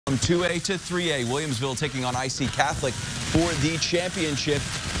From 2A to 3A, Williamsville taking on IC Catholic for the championship.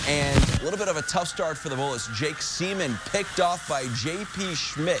 And a little bit of a tough start for the Bullets. Jake Seaman picked off by J.P.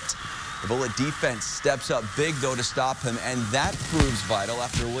 Schmidt. The Bullet defense steps up big, though, to stop him, and that proves vital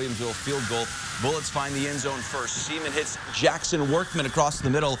after a Williamsville field goal. Bullets find the end zone first. Seaman hits Jackson Workman across the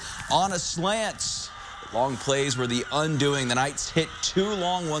middle on a slant. Long plays were the undoing. The Knights hit 2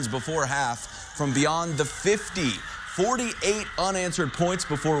 long ones before half from beyond the 50. 48 unanswered points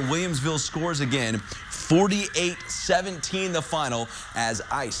before Williamsville scores again. 48-17 the final as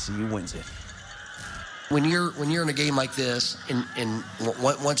IC wins it. When you're in a game like this, and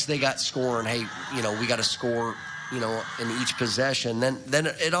once they got scoring, hey, we got to score, in each possession, then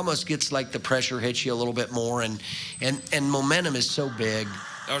it almost gets like the pressure hits you a little bit more, and momentum is so big.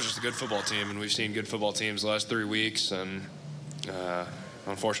 That was just a good football team, and we've seen good football teams the last 3 weeks, and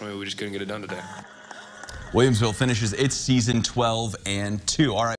unfortunately, we just couldn't get it done today. Williamsville finishes its season 12-2. All right.